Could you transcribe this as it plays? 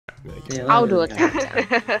Yeah, I'll do a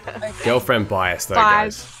countdown. Girlfriend bias though,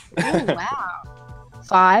 guys. Oh, wow.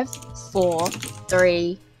 5, 4,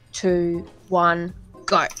 3, 2, 1,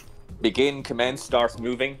 go. Begin, commence, start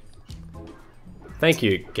moving. Thank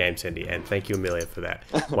you, Game Cindy, and thank you, Amelia, for that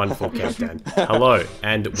wonderful countdown. Hello,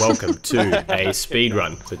 and welcome to a speed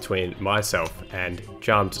run between myself and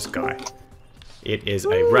CharmedSky. It is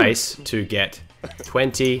a race to get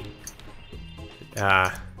 20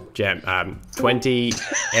 20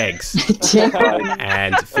 eggs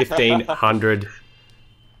and 1,500.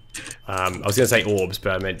 I was going to say orbs,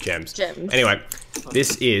 but I meant gems. Anyway,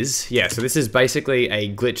 this is this is basically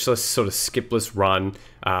a glitchless, sort of skipless run.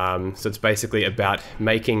 So it's basically about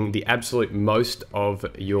making the absolute most of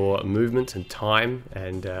your movement and time,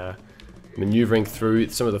 and maneuvering through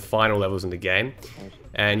some of the final levels in the game.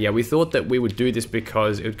 And yeah, we thought that we would do this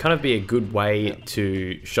because it would kind of be a good way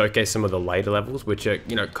to showcase some of the later levels, which are,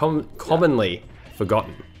 you know, commonly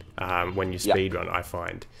forgotten when you speedrun, I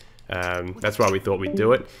find. That's why we thought we'd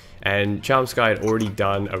do it. And CharmedSky had already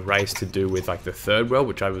done a race to do with like the third world,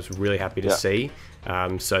 which I was really happy to see.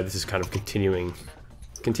 So this is kind of continuing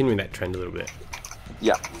that trend a little bit.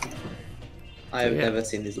 Yeah. I've never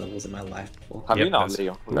seen these levels in my life before. Have you not,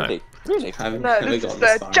 Leo? No. Really? No, this is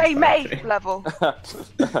the J-May level. That's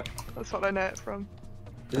what I know it from.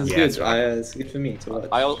 This is good. It's good for me to watch.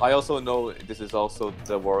 I also know this is also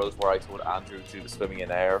the world where I told Andrew to do the swimming in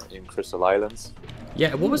air in Crystal Islands.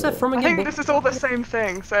 Yeah, what was that from again? I think this is all the same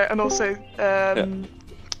thing. So, and also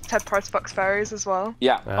Ted Price Bucks Fairies as well.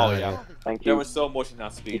 Yeah. Oh yeah. Thank you. There was so much in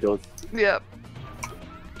that speed. Yeah.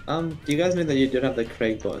 Do you guys know that you did have the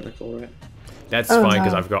Craig bot in the call, right? That's fine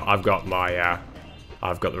because I've got my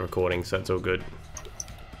I've got the recording, so it's all good.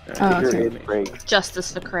 Okay.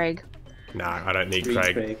 Justice for Craig. No, I don't need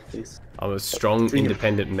Craig. I'm a strong,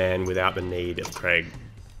 independent man without the need of Craig.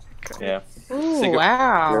 Yeah. Ooh,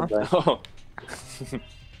 wow. Well,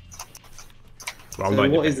 So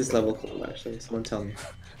what is this level called, actually? Someone tell me.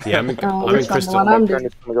 Yeah, I'm in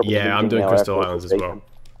Crystal. Yeah, I'm doing Crystal Islands as well.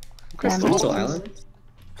 Crystal Islands?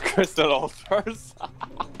 Crystal Altars.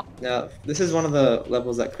 Now, this is one of the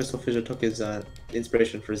levels that CrystalFissure took his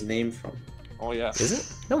inspiration for his name from. Oh yeah. Is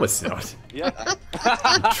it? No, it's not. Yeah.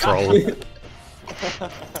 Troll.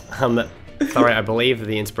 Sorry, I believe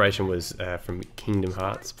the inspiration was from Kingdom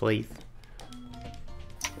Hearts, please.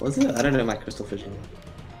 Was it? I don't know my CrystalFissure.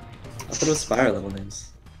 I thought it was Spyro level names.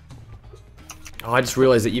 Oh, I just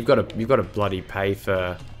realised that you've got to bloody pay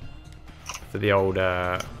for the old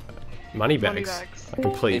money bags. I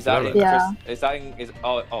completely forgot about that. Is that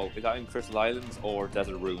in Crystal Islands or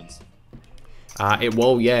Desert Ruins?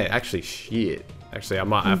 Well, yeah, actually, shit. Actually, I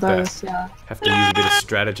might have to use a bit of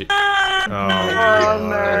strategy.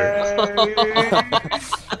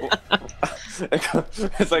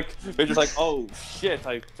 It's like they're just like, oh shit,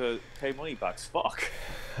 I have to pay money back. Fuck.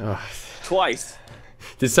 Twice.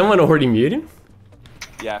 Did someone already mute him?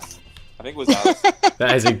 Yes, I think it was Alice.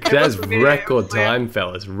 that is record time,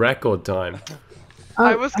 fellas. Record time.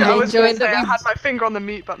 I was going to say I had my finger on the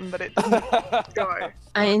mute button, but it didn't go.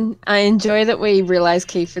 I enjoy that we realise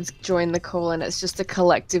Kiefer's joined the call and it's just a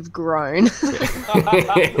collective groan.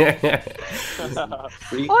 I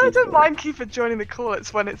don't mind Kiefer joining the call,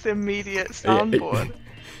 it's when it's immediate soundboard.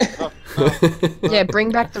 Yeah,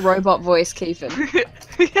 bring back the robot voice, Kiefer.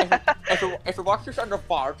 If you watch this on the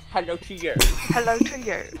fart, hello to you. Hello to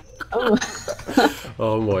you.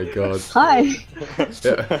 Oh my god. Hi.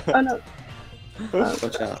 Oh no.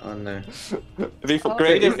 Watch out! Oh no. It'd be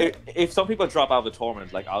great if some people drop out of the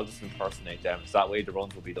tournament, like I'll just impersonate them, so that way the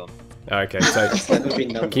runs will be done. Okay, so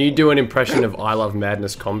can you do an impression of I Love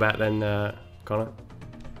Madness Combat then, Connor?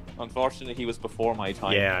 Unfortunately, he was before my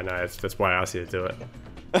time. Yeah, I know. That's why I asked you to do it.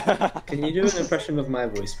 Can you do an impression of my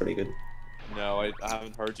voice? Pretty good. No, I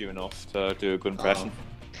haven't heard you enough to do a good impression.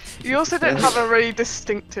 You also don't have a really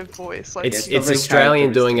distinctive voice. Like it's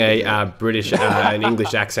Australian doing a British an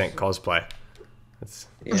English accent cosplay.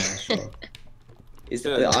 Yeah, sure.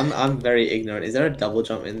 I'm very ignorant. Is there a double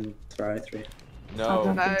jump in Spyro 3?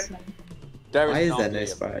 No. No. Why is there no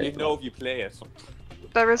Spyro? You know if you play it.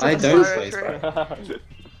 There isn't I don't Spyro play 3. Spyro.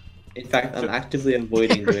 In fact, I'm actively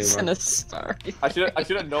avoiding doing one. I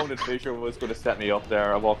should have known that Fissure was going to set me up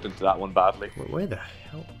there. I walked into that one badly. Where the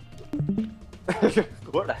hell?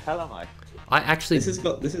 Where the hell am I? I actually.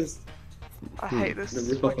 This is. I hate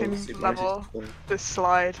this fucking level. This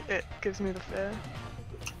slide, it gives me the fear.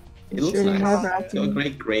 It looks nice. It's got a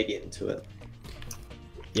great gradient to it.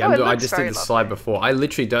 Yeah, I just did the slide before. I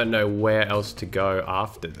literally don't know where else to go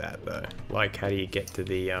after that though. Like, how do you get to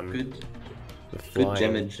the good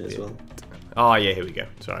gemage as well. Oh yeah, here we go.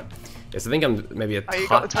 Sorry. Yes, I think I'm maybe a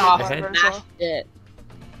touch ahead. It.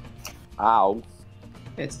 Ow.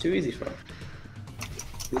 Yeah, it's too easy for her.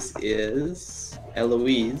 This is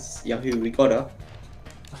Eloise. Yahoo, we got her.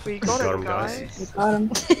 We got Got it, him, guys.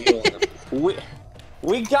 guys. We got him.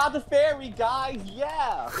 We got the fairy, guys.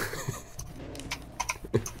 Yeah.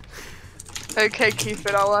 Okay, Keith,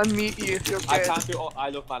 I'll unmute you if you're good. I can't do I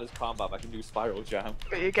Love Manners combat. I can do Spyro Jam.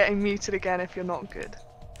 But you're getting muted again if you're not good.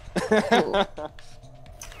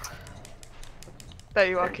 There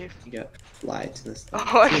you are, Keith. You get fly to this thing.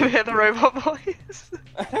 Oh, I can hear the robot voice.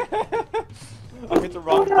 I hit the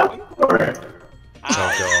wrong button.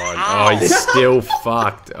 Oh god. Oh, he's still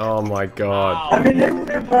fucked. Oh my god. Oh no.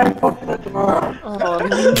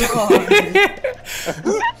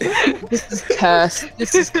 This is cursed.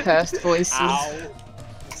 This is cursed voices. Ow.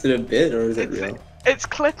 Is it a bit or is it real? It's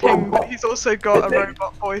clipping, but he's also got a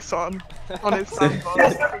robot voice on his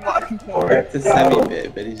soundboard, from what I can tell. It's a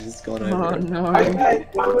semi-bit, but he's just gone over Oh it. no.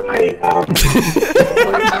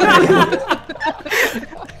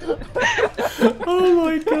 Oh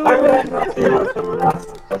my god.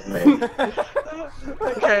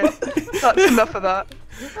 Okay, that's enough of that.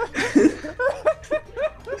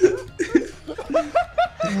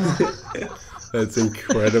 That's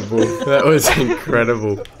incredible. That was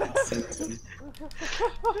incredible.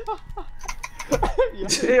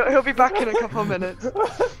 He'll be back in a couple of minutes.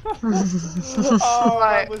 Oh,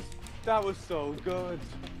 Right. that was so good.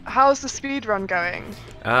 How's the speed run going?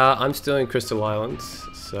 I'm still in Crystal Islands,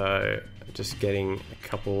 so just getting a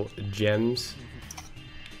couple gems.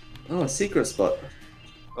 Oh, a secret spot.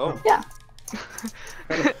 Oh. Yeah.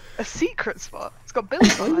 A secret spot. It's got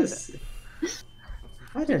buildings Oh, behind it. yes.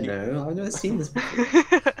 I don't know. I've never seen this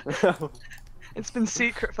before. It's been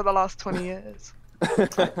secret for the last 20 years.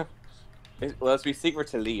 Well, let's be secret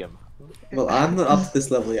to Liam. Well, I'm not up to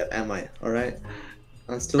this level yet, am I? Alright?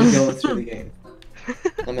 I'm still going through the game.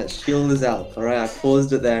 I'm at Shield is out, alright? I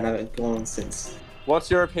paused it there and I haven't gone on since. What's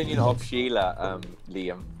your opinion of Sheila,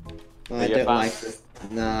 Liam? I you a don't fan? like this.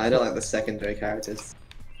 Nah, I don't like the secondary characters.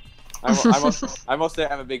 I must say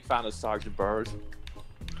I'm a big fan of Sergeant Bird.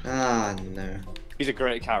 Ah, no. He's a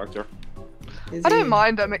great character. Is I don't he?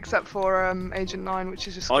 mind them except for Agent 9, which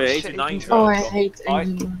is just Oh, yeah, shitty Agent 9's control. Oh, I hate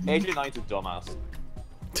Agent 9. Agent 9's a dumbass.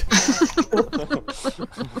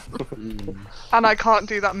 Mm. And I can't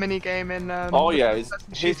do that mini game in. Oh yeah, his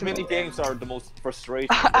shooting mini it. games are the most frustrating.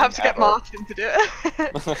 I have to thing get ever. Martin to do it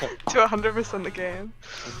to 100% the game.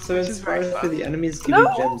 So Which is very inspired for fun. the enemies give you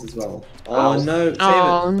gems as well. Oh no, save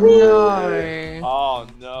Oh it. no. Oh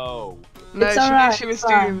no. No, It's she knew alright, she was it's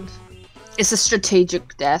fine. doomed. It's a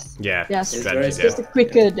strategic death. Yeah. Yes. It's Strategy very Just death. a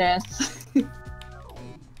quicker death.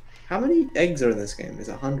 How many eggs are in this game? Is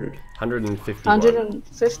it 100? 151.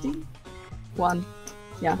 150? One.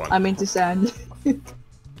 Yeah, One. I'm into sand.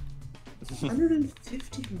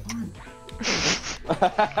 151.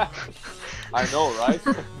 I know, right?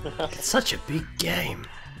 It's such a big game.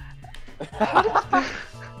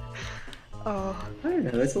 Oh, I don't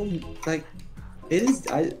know. It's all like it is.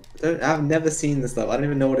 I've never seen this stuff. I don't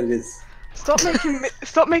even know what it is.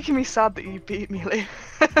 stop making me sad that you beat me, Lee.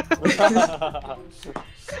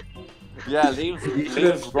 Yeah, You should Liam's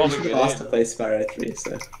have rubbing it asked to in. play Spyro 3,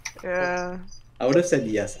 so Yeah. I would have said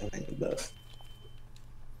yes. I think though.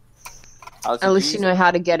 At least you know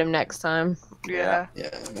how to get him next time. Yeah. Yeah,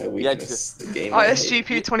 my weakness. The game. ISGP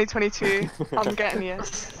 2022. I'm getting you.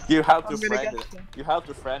 You helped I'm your gonna friend. get you. You helped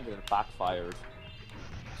your friend and it backfired.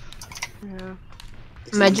 Yeah.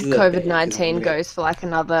 Imagine This is a big COVID-19 game. goes for like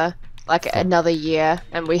another year,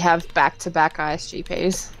 and we have back-to-back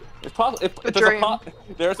ISGPs. It's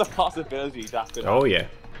there's a possibility that could. Oh yeah.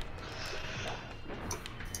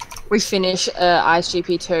 We finish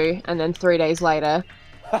ISGP2, and then 3 days later,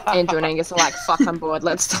 Andrew and Angus are like, "Fuck, I'm bored.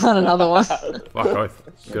 Let's start another one." Fuck oath.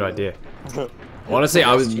 Good idea. Honestly,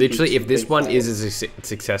 I was literally, if this one is as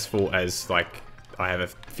successful as like I have a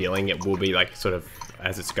feeling it will be, like sort of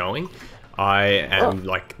as it's going, I am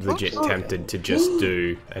like legit tempted to just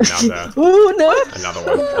do another Oh no! another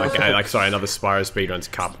one. Sorry, another Spyro Speedruns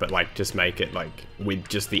Cup, but like just make it like with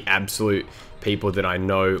just the absolute people that I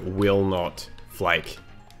know will not flake.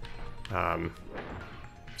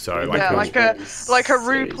 So like Yeah, we'll- like a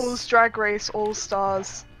RuPaul's Drag Race All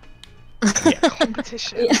Stars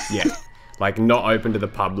competition. yeah, like not open to the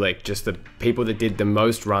public, just the people that did the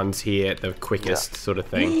most runs here, the quickest sort of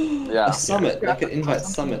thing. Yeah. A summit. Like an invite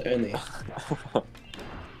summit only.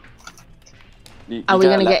 Are we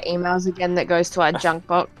gonna get emails again that goes to our junk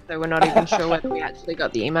box, so we're not even sure whether we actually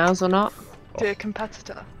got the emails or not? Dear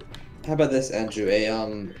competitor. How about this, Andrew?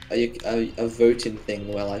 A voting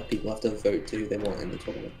thing where like people have to vote to who they want in the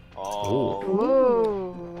tournament. Oh.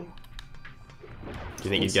 Ooh. Do you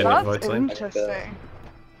think you'd get enough That's votes, Liam? interesting.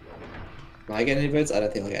 Am I getting any votes? I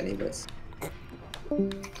don't think I'll get any votes.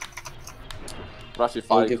 Actually,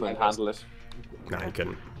 fine, couldn't handle it. No, you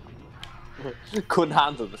couldn't. Couldn't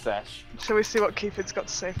handle the sesh. Shall we see what Cupid's got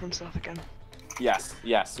to say for himself again? Yes,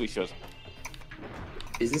 yes, we should.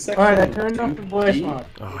 Is this Alright, I actually turned off the voice mod.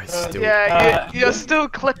 Oh, it's still. Yeah, you're still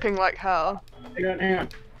clipping like hell. Hang on.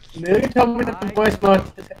 Millie told me that the voice mod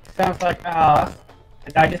sounds like and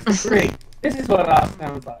I disagree. This is what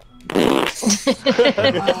sounds like. Oh,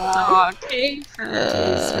 He's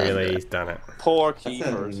really done it. Poor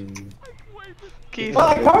keepers. Keith. Well,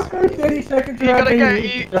 I can't go 30 seconds without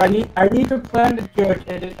being so I need to plan the joke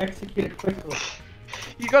and then execute it quickly.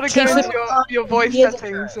 You gotta go into your voice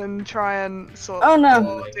settings and try and sort. Oh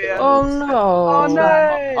no! Oh dear. Oh no! Oh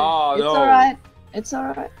no! Oh It's no! alright. It's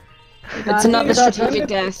alright. It's another strategic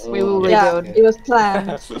death. We will Yeah, rebuild. it was planned.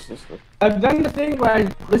 I've done the thing where I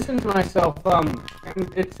listen to myself, and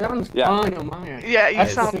it sounds fine on my end. Yeah, you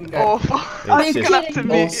That's the sound thing that- awful. Are you It's gonna have to kidding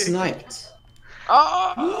mute me? all you. sniped?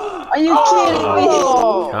 Oh! Are you kidding me?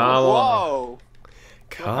 Come on. Whoa!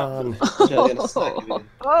 Come.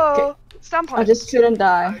 Oh! Stamp on I it. just shouldn't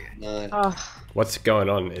die. No. Oh, What's going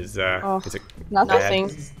on? Is it? Nothing.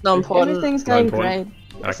 nothing. Not important. Everything's going important.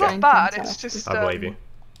 great. It's Okay, not bad, it's just. I believe you.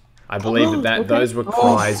 I believe that Okay. those were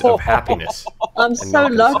cries of happiness. I'm so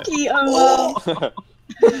not lucky. Oh,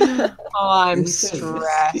 Oh, I'm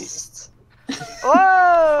stressed. Whoa!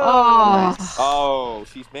 Oh. Oh,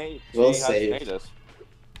 she's made. She Well has saved. made it.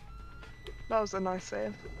 That was a nice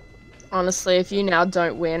save. Honestly, if you now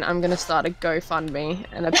don't win, I'm gonna start a GoFundMe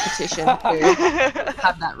and a petition to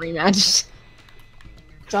have that rematched.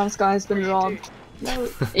 CharmedSky has been robbed. No.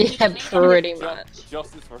 Yeah, pretty much.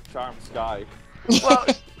 Justice for CharmedSky. Well,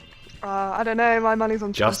 I don't know. My money's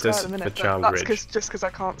on Justice CharmedSky at the minute. for Charmed That's Ridge. just because I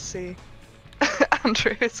can't see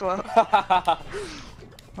Andrew as well. I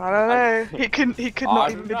don't know. He could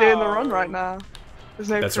not even be doing the run right now. There's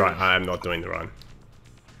no. That's proof. right. I am not doing the run.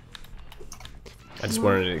 I just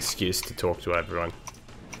wanted an excuse to talk to everyone.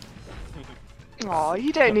 Aw,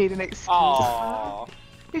 you don't need an excuse. Aww.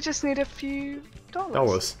 You just need a few dollars.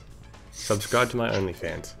 Dollars. Subscribe to my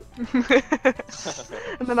OnlyFans.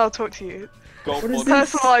 And then I'll talk to you. Go fund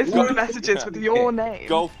Personalised messages with your name.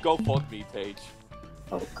 Go fund me page.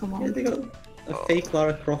 Oh, come Yeah, on. they got a fake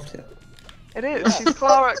Lara Croft here. It is. She's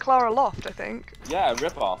Clara Loft, I think. Yeah,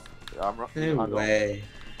 rip off. I'm No way.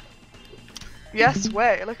 Yes,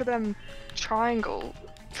 way. Look at them triangle.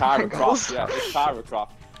 Cara triangles. Croft, yeah, it's Cara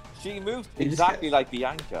Croft. She moved exactly like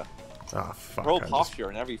Bianca. Oh fuck. Her whole I just- posture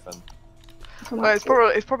and everything. Come Well,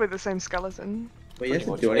 on. it's probably the same skeleton. But you have to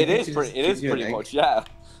Much. do It anything. is She pretty. just It is gives you an pretty egg. much. Yeah.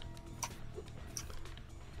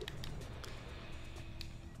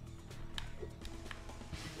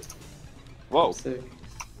 Whoa. So,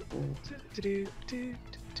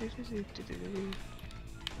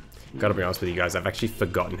 Gotta be honest with you guys, I've actually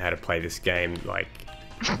forgotten how to play this game like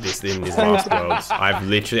this in this last Worlds. I've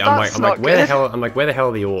literally I'm That's like not where the good. hell where the hell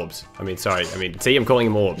are the orbs? Sorry, see I'm calling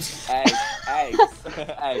them orbs. Eggs.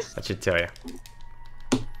 Eggs. That should tell you.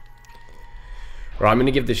 Right, I'm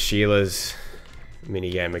gonna give the Sheila's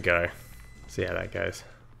minigame a go. See how that goes.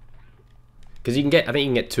 Because I think you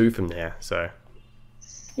can get 2 from there, so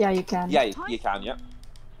Yeah, you can. Yeah, you can. Yeah.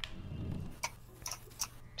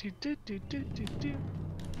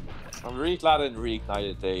 I'm really glad in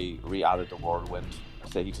Reignited they re-added the whirlwind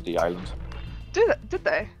city to the island. Did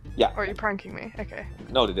they? Yeah. Or are you pranking me? Okay.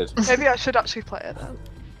 No, they did. Maybe I should actually play it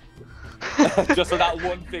then. Just for that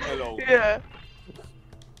one thing alone. Yeah.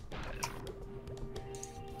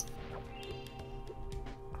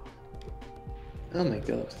 oh my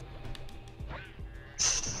god.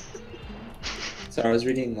 So I was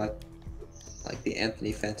reading like the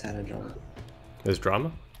Anthony Fantana drama. there's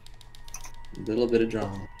drama. A little bit of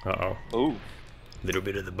drama. Ooh. Little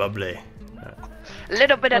bit of the bubbly.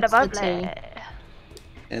 Little bit of the What's the bubbly.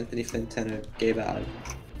 Anthony Fantana gave out a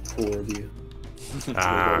poor review.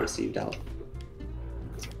 Ah. Received out.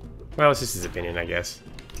 Well, it's just his opinion, I guess.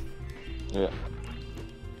 Yeah.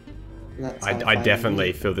 And that's I how I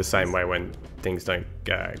definitely feel the same way when things don't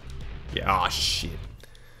go. Yeah. Oh shit.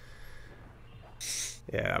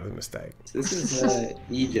 Yeah, that was a mistake. So this is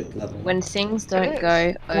Egypt level. When things It don't is.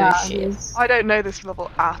 go, oh Yeah, it shit. is. I don't know this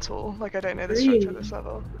level at all. Like I don't know the structure of this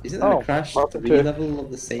level. Isn't that a Crash Part 3 2. level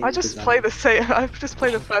of the same I just design? play the same. I've just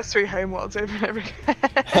played the first 3 homeworlds over and over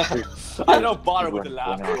again. I don't bother with the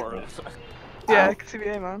last world. Yeah,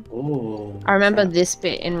 CBA man. Oh. I remember crap. this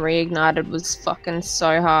bit in Reignited was fucking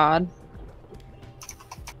so hard.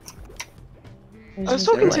 I was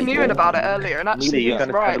talking to Like, Newen about it earlier, and actually you he's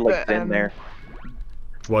kind of right like that in there.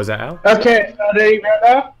 What was that, Al? Okay, so there you go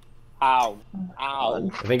now. Ow. Ow.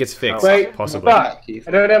 I think it's fixed, Wait, possibly. but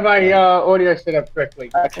I don't have my audio set up correctly.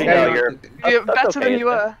 Actually, no, You're that's better okay, than you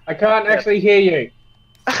were. I can't actually hear you.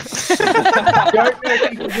 Don't know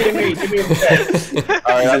if you can hear me. Give me a sec.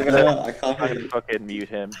 Alright, I I'm gonna can't hear you. fucking mute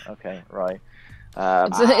him. Okay, right.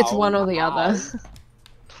 It's one or the other.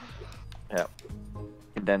 Yeah.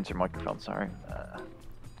 Condense your microphone, sorry.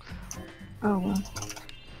 Oh well.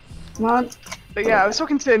 Come on. But yeah, I was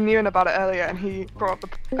talking to Newan about it earlier, and he brought up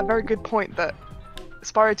a very good point that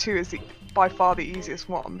Spyro 2 is by far the easiest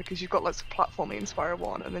one, because you've got lots of platforming in Spyro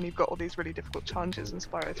 1, and then you've got all these really difficult challenges in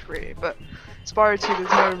Spyro 3. But Spyro 2,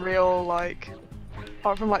 there's no real, like,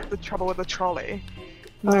 apart from like the trouble with the trolley.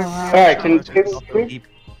 No real Alright, can challenges.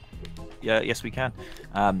 Yeah, yes we can.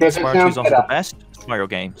 Does it Spyro 2 sound is also better? the best Spyro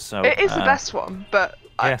game, so... It is the best one, but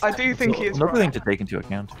yes. I do think he is Another right. thing to take into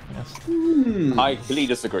account, yes. I completely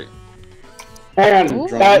disagree. Hang on.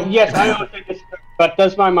 Ooh. Yes, I also disagree, but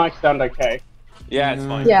does my mic sound okay? Yeah, it's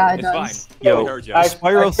fine. Yeah, it it's does. fine. Yo, We heard you.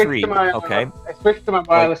 Spyro switched 3, to my, okay? I switched to my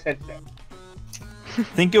wireless headset.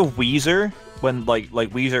 Think of Weezer when like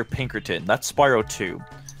Weezer Pinkerton. That's Spyro 2,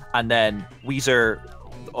 and then Weezer,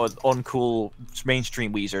 uncool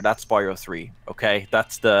mainstream Weezer. That's Spyro 3. Okay,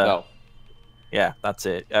 that's the. No. Yeah, that's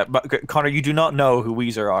it. But Connor, you do not know who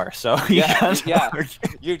Weezer are, so you Yeah, can't yeah. argue.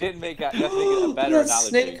 You didn't make a better That analogy.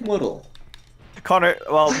 snake model. Connor,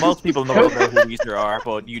 well, most people know who Weezer are,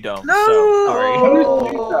 but you don't. No! So sorry.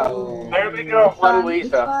 Who's Lisa? I only know of one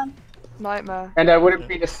Lisa, Nightmare. and I wouldn't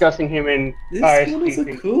be discussing him in These models are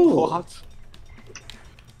ISGP. cool. What?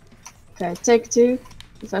 Okay, take two.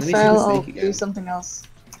 If I Let me see fail, the I'll snake do again. something else.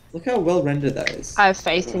 Look how well rendered that is. I have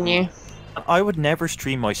faith in you. I would never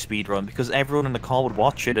stream my speedrun because everyone in the call would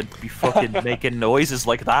watch it and be fucking making noises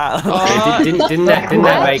like that. Didn't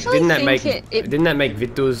that make think didn't that make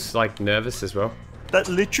Vitus like nervous as well? That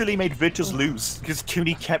literally made Vitus lose because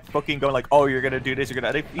Cooney kept fucking going like, "Oh, you're gonna do this, you're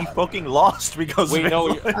gonna." And he fucking lost because We of know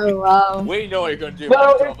it. you. Oh wow. We know what you're gonna do.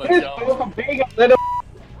 Well, Jump, it is jump. both a big and little.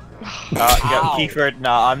 Yeah, Ow. Kiefer,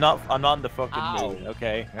 no, I'm not in the fucking Ow. mood.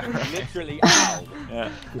 Okay. Literally, ow.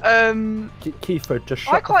 Yeah. Kiefer, just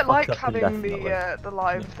shut I quite the fuck like up having indefinitely. the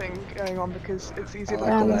live thing going on because it's easier for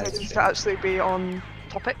I like the the commentators live to actually be on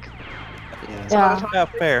topic. Yeah. Yeah. Yeah,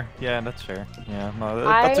 fair. Yeah, that's fair. Yeah, no,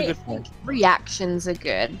 that's a I good think point. reactions are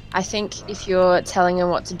good. I think if you're telling them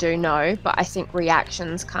what to do, no, but I think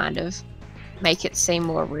reactions kind of make it seem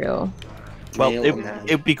more real. Well, Nail on that,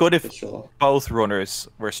 it'd be good for if sure. both runners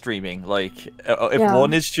were streaming. Like, if Yeah.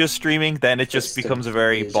 one is just streaming, then it just Just becomes a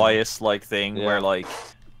very division. biased like thing Yeah. where like,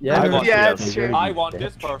 Yeah, I want- Yeah, it's true. I want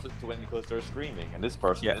this person to win because they're streaming, and this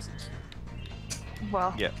person Yeah. isn't.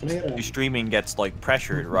 Well, yeah, Can I get a- your streaming gets like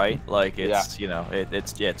pressured, right? Like it's you know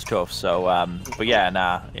it's tough. So but yeah,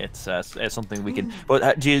 nah, it's something we can.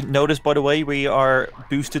 But do you notice, by the way, we are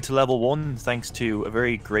boosted to level 1 thanks to a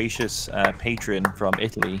very gracious patron from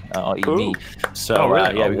Italy, i.e. me. So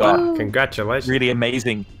yeah, we got Wow. Congratulations. really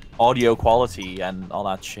amazing audio quality and all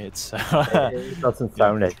that shit. So It doesn't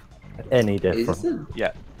sound any Is different.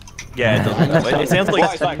 it? yeah, it doesn't. It sounds Why?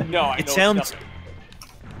 It's like like, no, I it know sounds. nothing.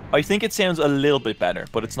 I think it sounds a little bit better,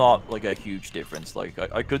 but it's not like a huge difference. Like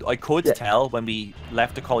I could Yeah. tell when we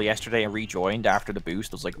left the call yesterday and rejoined after the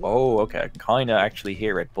boost. I was like, oh, okay, I can kind of actually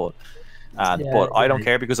hear it, but but I don't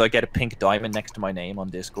care because I get a pink diamond next to my name on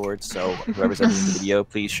Discord. So whoever's editing the video,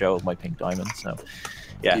 please show my pink diamond. So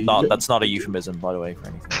yeah, that's not a euphemism, by the way, for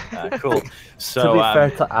anything. Cool. So To be fair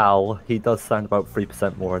to Al, he does sound about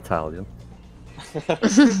 3% more Italian.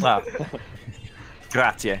 wow.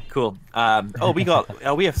 Grazie, cool. We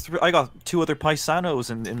have I got 2 other paisanos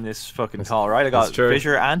in this fucking call, right? I got That's true.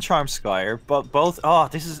 Fissure and CharmedSky, but both. Oh,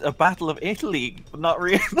 this is a battle of Italy. Not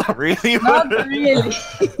really, not really. Not really.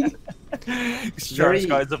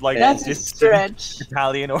 CharmedSky's of like That's a distinct stretch.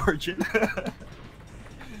 Italian origin.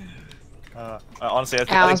 Honestly, I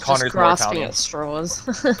Al's think just Connor's more grasping Italian. at straws.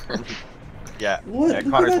 Yeah, What? yeah, Look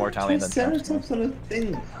Connor's at more that Italian than CharmedSky. Triceratops on a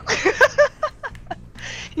thing.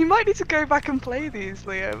 you might need to go back and play these,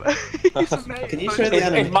 Liam. He's amazing. Can you show the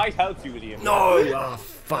anime? It might help you, Liam. No, oh,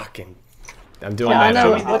 fucking. I'm doing Yeah, I that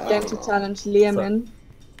know now. what game to challenge Liam in.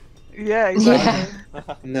 Yeah, exactly.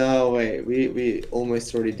 No, wait. We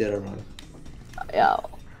almost already did a run. Yeah.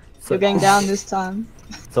 You're going down this time.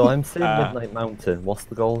 So I'm seeing Midnight Mountain. What's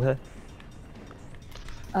the goal here?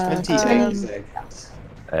 20 eggs.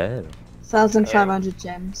 Oh. 1,500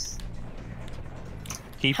 gems.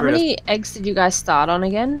 How many eggs did you guys start on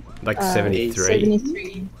again? Like 73.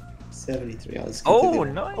 73. 73. I was Oh,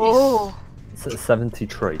 completely- nice. Oh, It's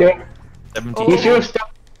 73. Yeah. 17. You should have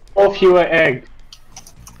started 4 fewer eggs.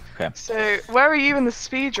 so where are you in the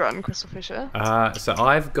speed run, CrystalFissure? So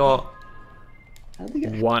I've got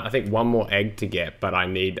I think one more egg to get, but I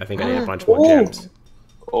need a bunch more gems.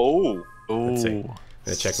 Oh. Let's see. I'm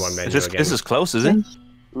gonna check my menu again. This is close, is it?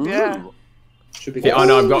 Yeah. Should be. Yeah, oh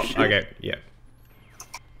no, I've got. Okay, yeah.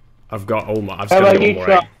 I've got all my. I've still got one more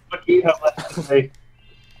egg. What do you have left to say?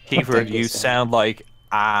 Kiefer, you sound like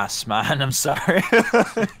ass, man. I'm sorry.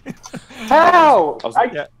 How? I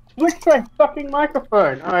Yeah. switched my fucking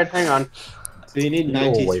microphone. Alright, hang on. So you need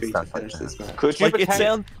always 93 to sound finish like this match. Could you Like it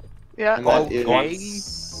sound. Yeah. And that Okay.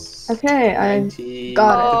 is Okay, I 90...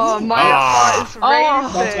 got Oh, my Ah.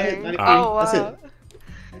 heart is racing. That's it, Oh, that's wow. it.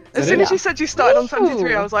 As Is soon that as you said you started on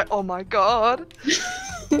 73, I Ooh. was like, oh my god.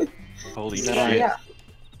 Holy No. shit. yeah.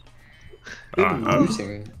 Good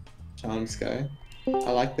looting, CharmedSky. I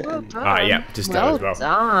like the Well end. done. Yeah, just Well done as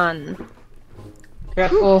well. done. Yeah.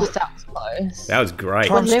 Oh, that was close. That was great.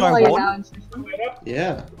 Charm- What level are you Sky now?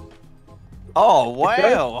 Yeah. Oh wow!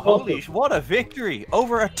 It's Holy, what a victory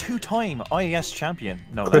over a 2-time IES champion.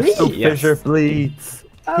 No, Crystal Yes. Fissure bleeds.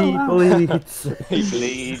 Oh, He wow. bleeds. He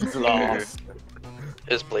bleeds lost.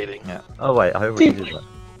 Is bleeding. Oh wait, I already did that.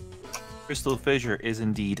 CrystalFissure is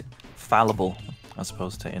indeed fallible, as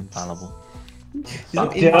opposed to infallible.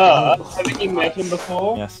 Duh. Haven't you met him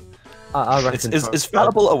before? Yes. I reckon. Is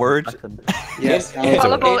fallible a word? Yes.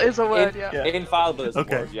 Fallible is a word, yeah. Infallible is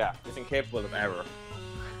Okay. a word, yeah. It's incapable of error.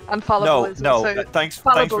 And fallible No, is no. also... Thanks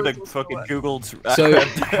fallible for the is also a fucking word. Googled. So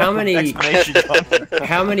how many explanation, John.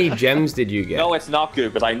 how many gems did you get? No, it's not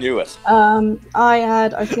good, but I knew it. I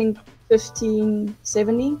had, I think,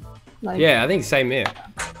 1570. Like, Yeah, I think same here.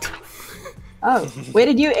 Oh, where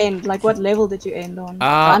did you end? Like, what level did you end on?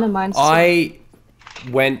 Kinda mine's I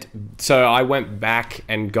went back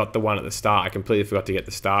and got the one at the start. I completely forgot to get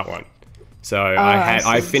the start one. So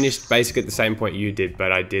I see. finished basically at the same point you did,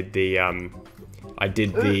 but I did the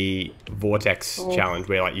vortex challenge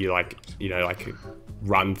where you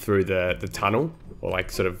run through the tunnel, or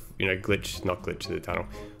like sort of not glitch through the tunnel,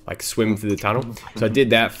 like swim through the tunnel. So I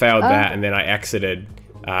did that, failed that, and then I exited,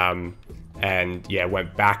 and yeah,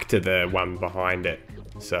 went back to the one behind it.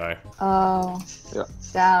 So Oh, Yeah.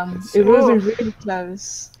 damn. It's, It would have been really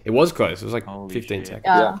close. it was close. It was like Holy 15 shit. seconds.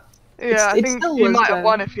 Yeah. Yeah, I It think still you was might have though.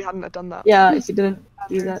 won if you hadn't have done that. Yeah, if you didn't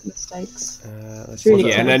do that mistakes. Let's really see.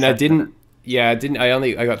 Yeah, and then close. I didn't. Yeah, I didn't.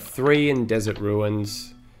 I got 3 in Desert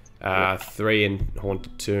Ruins, 3 in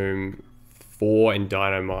Haunted Tomb, 4 in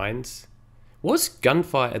Dino Mines. What was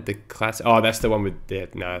Gunfight at the class? Oh, that's the one with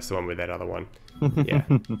that. No, that's the one with that other one. Yeah.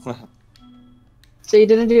 So you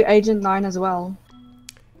didn't do Agent 9 as well?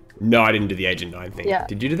 No, I didn't do the Agent 9 thing. Yeah.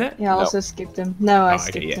 Did you do that? Yeah, I also skipped him. No, I Oh, okay,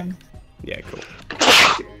 skipped yeah. him. Yeah, cool.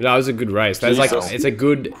 No, it was a good race. That's like Jesus. it's a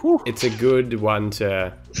good one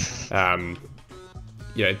to,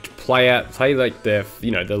 play like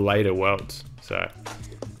the later worlds. So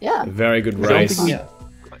Yeah. a very good I don't race. think we-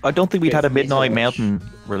 I don't think we'd had a Thanks so Midnight much. Mountain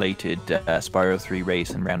related Spyro 3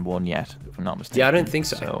 race in round 1 yet, if I'm not mistaken. Yeah, I don't think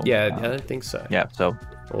so. Yeah, I don't think so. Yeah, so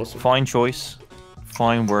Awesome. fine choice,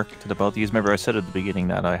 fine work to the both of you. Remember, I said at the beginning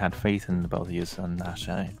that I had faith in the both of you and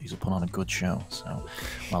that these will put on a good show. So,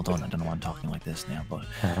 well done. I don't know why I'm talking like this now, but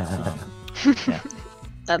yeah.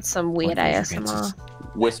 That's some weird One of your ASMR.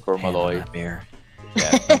 Whisper, Hand on Malloy. that beer.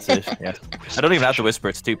 Yeah, that's it. Yeah. I don't even have to whisper.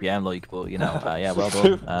 It's 2 p.m. like, but yeah, well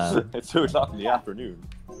done. It's 2 o'clock in the afternoon.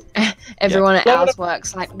 Everyone at ours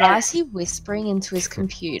works like, why is he whispering into his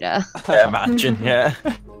computer? Imagine, yeah.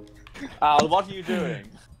 Al, what are you doing?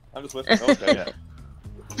 I'm just whispering. Okay,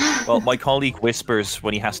 yeah. Well, my colleague whispers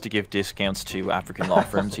when he has to give discounts to African law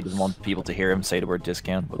firms. He doesn't want people to hear him say the word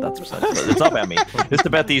discount, but that's it's not about me. It's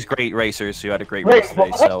about these great racers who had a great race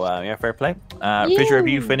today. So yeah, fair play. Fissure, have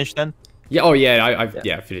you finished then? Yeah. Oh yeah.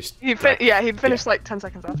 I've finished. He'd finished like 10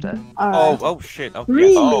 seconds after. Oh shit. Okay.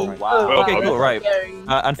 Really? Oh, wow. Okay, cool. Right.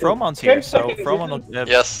 And Froman's here, so Froman will.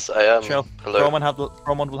 Yes, I am. Shall Hello.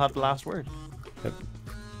 Froman will have the last word.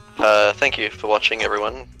 Thank you for watching,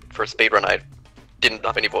 everyone. For speedrun, I didn't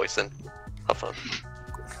have any voice in. Have fun.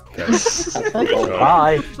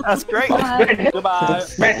 Bye. That's great. Bye. Goodbye.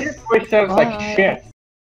 Man, this voice sounds like shit.